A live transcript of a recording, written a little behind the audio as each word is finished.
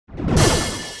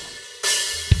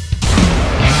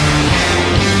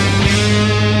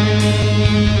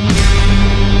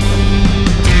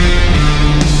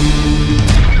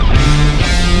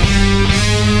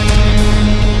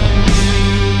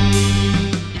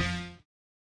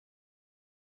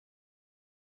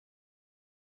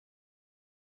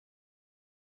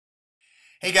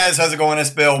Hey guys, how's it going? It's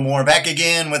Bill Moore back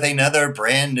again with another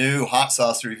brand new hot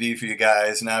sauce review for you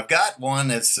guys. Now I've got one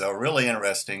that's really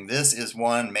interesting. This is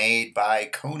one made by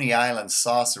Coney Island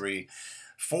Saucery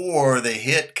for the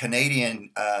hit Canadian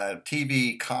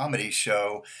TV comedy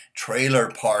show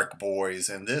Trailer Park Boys.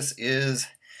 And this is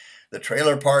the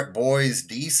Trailer Park Boys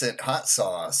Deeecent hot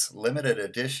sauce, limited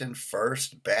edition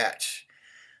first batch.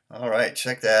 All right,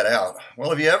 check that out. Well,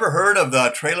 have you ever heard of the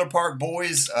Trailer Park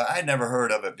Boys? I'd never heard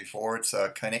of it before. It's a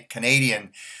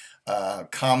Canadian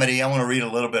comedy. I want to read a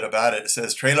little bit about it. It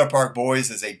says Trailer Park Boys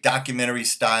is a documentary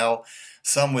style,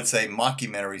 some would say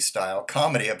mockumentary style,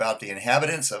 comedy about the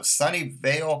inhabitants of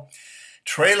Sunnyvale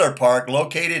Trailer Park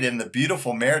located in the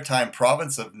beautiful maritime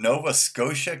province of Nova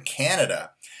Scotia,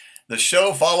 Canada. The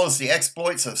show follows the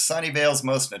exploits of Sunnyvale's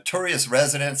most notorious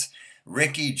residents,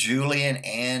 Ricky, Julian,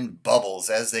 and Bubbles,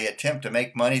 as they attempt to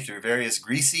make money through various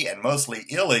greasy and mostly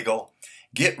illegal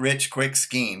get-rich-quick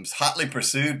schemes, hotly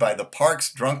pursued by the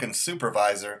park's drunken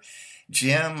supervisor,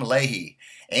 Jim Leahy,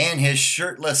 and his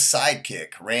shirtless sidekick,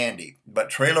 Randy. But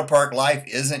trailer park life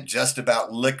isn't just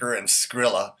about liquor and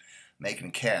Skrilla,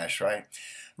 making cash, right?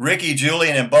 Ricky,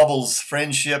 Julian, and Bubbles'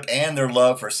 friendship and their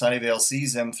love for Sunnyvale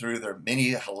sees them through their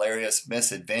many hilarious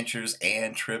misadventures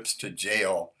and trips to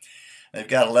jail. They've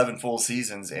got 11 full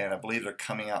seasons, and I believe they're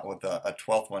coming out with a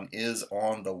 12th one is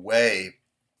on the way.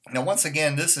 Now, once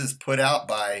again, this is put out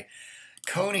by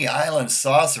Coney Island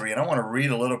Saucery, and I want to read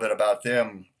a little bit about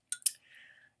them.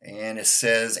 And it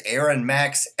says, Aaron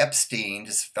Max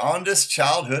Epstein's fondest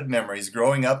childhood memories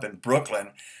growing up in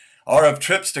Brooklyn are of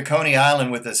trips to Coney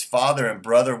Island with his father and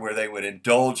brother, where they would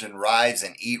indulge in rides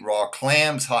and eat raw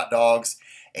clams, hot dogs,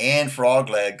 and frog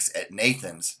legs at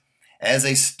Nathan's. As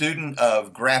a student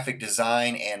of graphic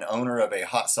design and owner of a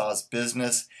hot sauce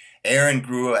business, Aaron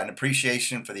grew an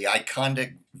appreciation for the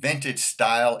iconic vintage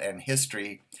style and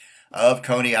history of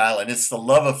Coney Island. It's the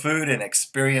love of food and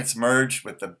experience merged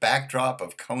with the backdrop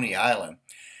of Coney Island,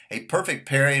 a perfect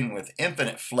pairing with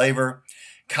infinite flavor,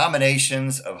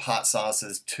 combinations of hot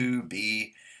sauces to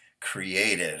be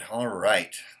created. All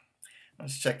right,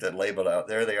 let's check that label out.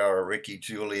 There they are, Ricky,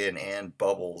 Julian, and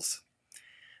Bubbles.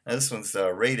 Now, this one's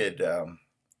rated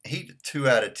heat 2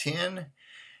 out of 10.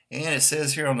 And it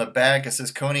says here on the back, it says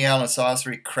Coney Island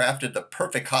Saucery crafted the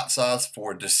perfect hot sauce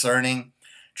for discerning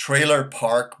Trailer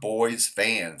Park Boys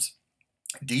fans.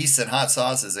 Deeecent hot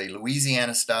sauce is a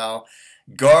Louisiana-style,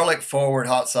 garlic-forward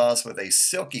hot sauce with a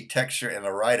silky texture and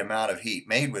the right amount of heat,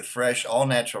 made with fresh,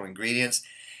 all-natural ingredients,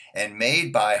 and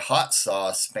made by hot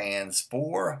sauce fans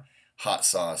for hot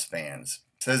sauce fans.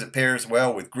 It says it pairs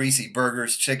well with greasy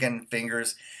burgers, chicken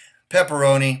fingers,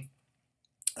 pepperoni,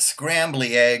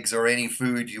 scrambly eggs, or any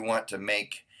food you want to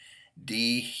make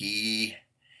Deeecent.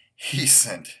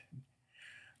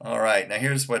 All right, now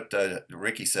here's what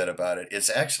Ricky said about it. It's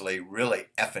actually really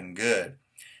effing good.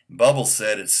 Bubbles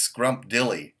said it's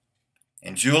scrumpdilly.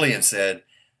 And Julian said,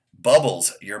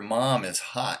 Bubbles, your mom is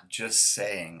hot, just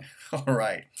saying. All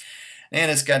right.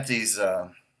 And it's got these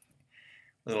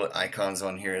little icons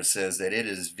on here. It says that it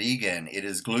is vegan, it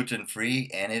is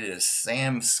gluten-free, and it is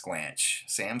Sam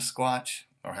Squatch,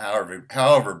 or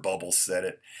however Bubbles said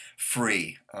it,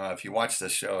 free. If you watch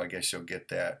this show, I guess you'll get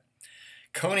that.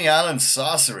 Coney Island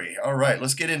Saucery. All right,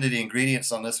 let's get into the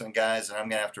ingredients on this one, guys, and I'm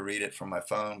going to have to read it from my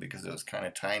phone because it was kind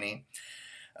of tiny.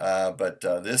 But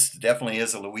this definitely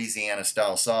is a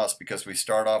Louisiana-style sauce because we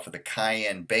start off with a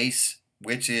cayenne base,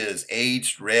 which is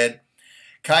aged red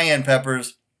cayenne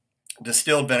peppers,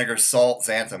 distilled vinegar, salt,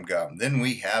 xanthan gum. Then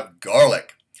we have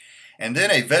garlic. And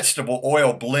then a vegetable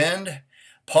oil blend,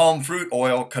 palm fruit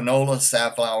oil, canola,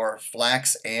 safflower,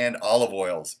 flax, and olive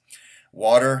oils.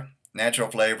 Water,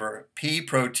 natural flavor, pea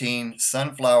protein,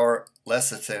 sunflower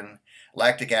lecithin,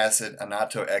 lactic acid,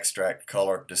 annatto extract,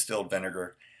 color, distilled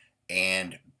vinegar,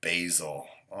 and basil.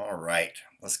 All right,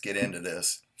 let's get into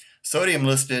this. Sodium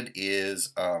listed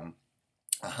is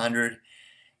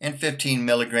 115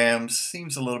 milligrams.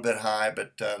 Seems a little bit high,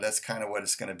 but that's kind of what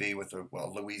it's going to be with a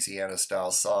Louisiana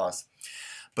style sauce.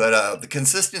 But the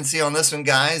consistency on this one,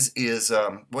 guys, is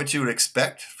what you would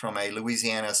expect from a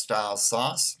Louisiana style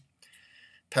sauce.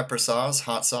 Pepper sauce,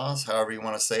 hot sauce, however you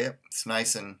want to say it. It's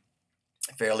nice and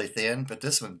fairly thin, but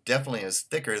this one definitely is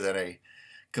thicker than a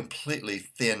completely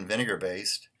thin vinegar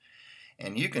based.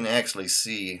 And you can actually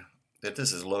see that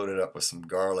this is loaded up with some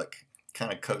garlic.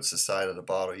 Kind of coats the side of the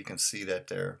bottle. You can see that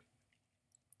there.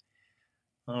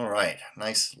 All right,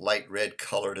 nice light red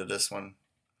color to this one.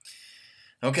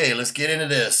 Okay, let's get into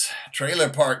this. Trailer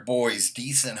Park Boys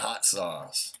Deeecent hot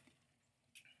sauce.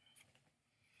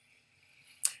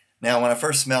 Now, when I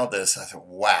first smelled this, I thought,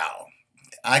 wow.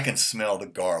 I can smell the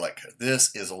garlic.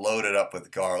 This is loaded up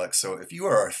with garlic. So if you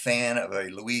are a fan of a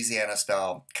Louisiana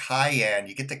style cayenne,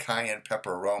 you get the cayenne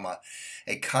pepper aroma,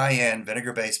 a cayenne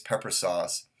vinegar-based pepper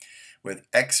sauce with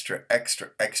extra,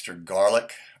 extra, extra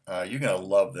garlic. You're going to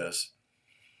love this.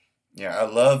 Yeah, I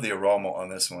love the aroma on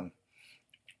this one.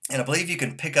 And I believe you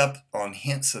can pick up on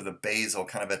hints of the basil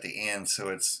kind of at the end, so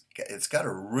it's got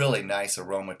a really nice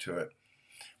aroma to it.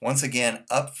 Once again,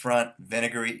 up front,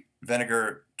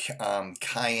 vinegar,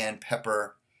 cayenne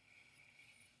pepper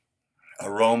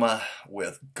aroma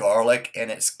with garlic,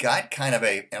 and it's got kind of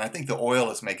a, and I think the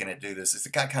oil is making it do this, it's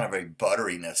got kind of a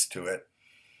butteriness to it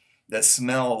that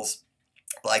smells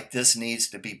like this needs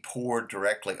to be poured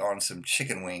directly on some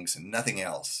chicken wings and nothing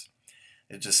else.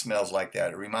 It just smells like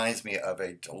that. It reminds me of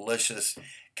a delicious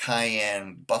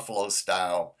cayenne buffalo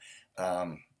style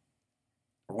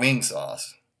wing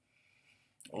sauce,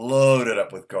 loaded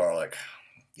up with garlic.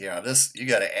 Yeah, this, you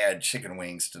got to add chicken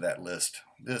wings to that list.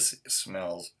 This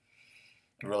smells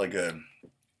really good.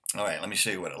 All right, let me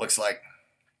show you what it looks like.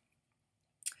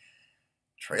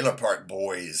 Trailer Park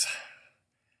Boys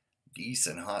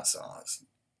Deeecent hot sauce.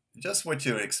 Just what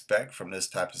you would expect from this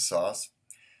type of sauce.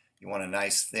 You want a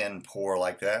nice thin pour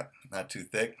like that, not too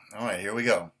thick. All right, here we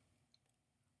go.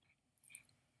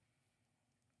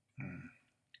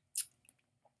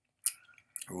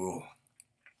 Ooh.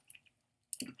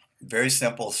 Very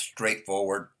simple,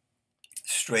 straightforward,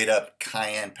 straight up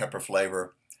cayenne pepper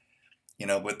flavor, you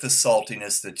know, with the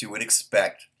saltiness that you would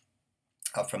expect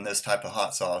from this type of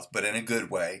hot sauce, but in a good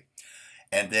way.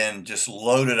 And then just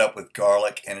loaded up with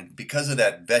garlic, and because of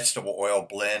that vegetable oil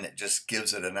blend, it just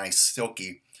gives it a nice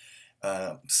silky,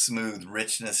 smooth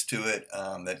richness to it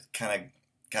that kind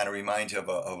of reminds you of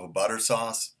a butter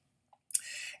sauce.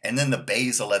 And then the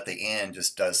basil at the end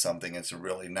just does something. It's a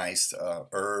really nice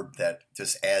herb that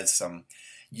just adds some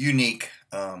unique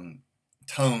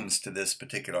tones to this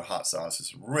particular hot sauce.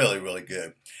 It's really, really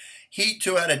good. Heat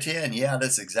 2 out of 10. Yeah,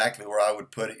 that's exactly where I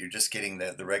would put it. You're just getting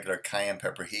the regular cayenne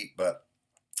pepper heat, but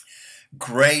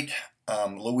great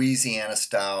Louisiana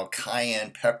style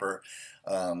cayenne pepper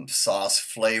sauce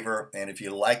flavor. And if you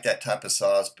like that type of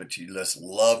sauce, but you just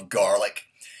love garlic,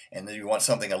 and then you want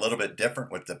something a little bit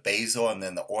different with the basil and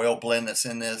then the oil blend that's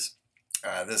in this,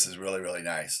 this is really, really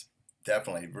nice.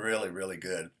 Definitely really, really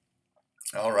good.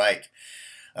 All right.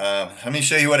 Let me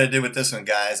show you what I did with this one,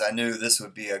 guys. I knew this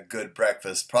would be a good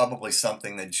breakfast, probably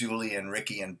something that Julie and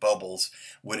Ricky and Bubbles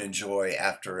would enjoy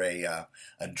after a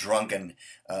drunken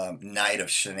night of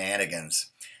shenanigans.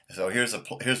 So here's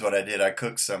what I did. I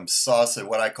cooked some sausage,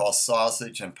 what I call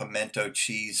sausage and pimento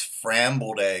cheese,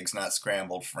 frambled eggs, not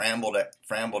scrambled, frambled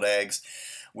eggs,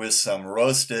 with some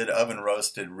oven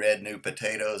roasted red new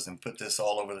potatoes, and put this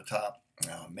all over the top.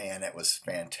 Oh man, that was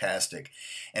fantastic.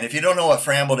 And if you don't know what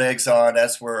frambled eggs are,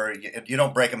 that's where you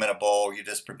don't break them in a bowl. You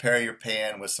just prepare your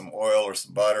pan with some oil or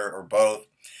some butter or both.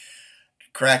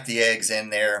 Crack the eggs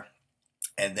in there,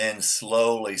 and then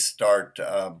slowly start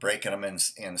breaking them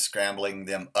and scrambling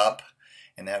them up.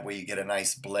 And that way you get a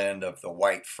nice blend of the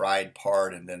white fried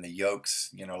part and then the yolks,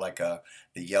 you know, like the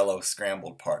yellow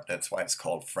scrambled part. That's why it's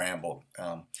called frambled.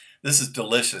 This is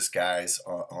delicious, guys,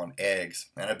 on eggs.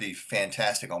 And it'd be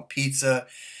fantastic on pizza.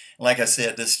 Like I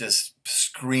said, this just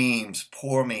screams,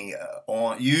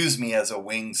 use me as a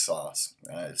wing sauce.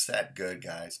 It's that good,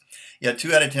 guys. Yeah,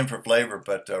 2 out of 10 for flavor,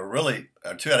 but really,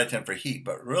 2 out of 10 for heat,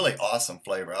 but really awesome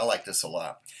flavor. I like this a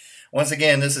lot. Once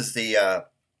again, this is the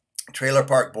Trailer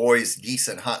Park Boys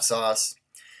Deeecent hot sauce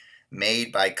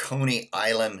made by Coney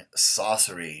Island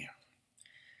Saucery.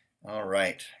 All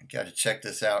right, got to check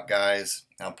this out, guys.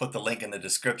 I'll put the link in the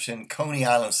description,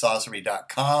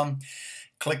 ConeyIslandSaucery.com.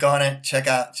 Click on it, check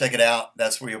it out.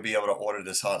 That's where you'll be able to order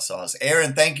this hot sauce.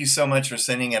 Aaron, thank you so much for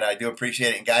sending it. I do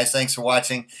appreciate it. And guys, thanks for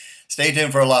watching. Stay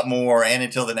tuned for a lot more. And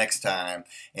until the next time,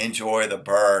 enjoy the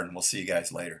burn. We'll see you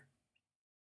guys later.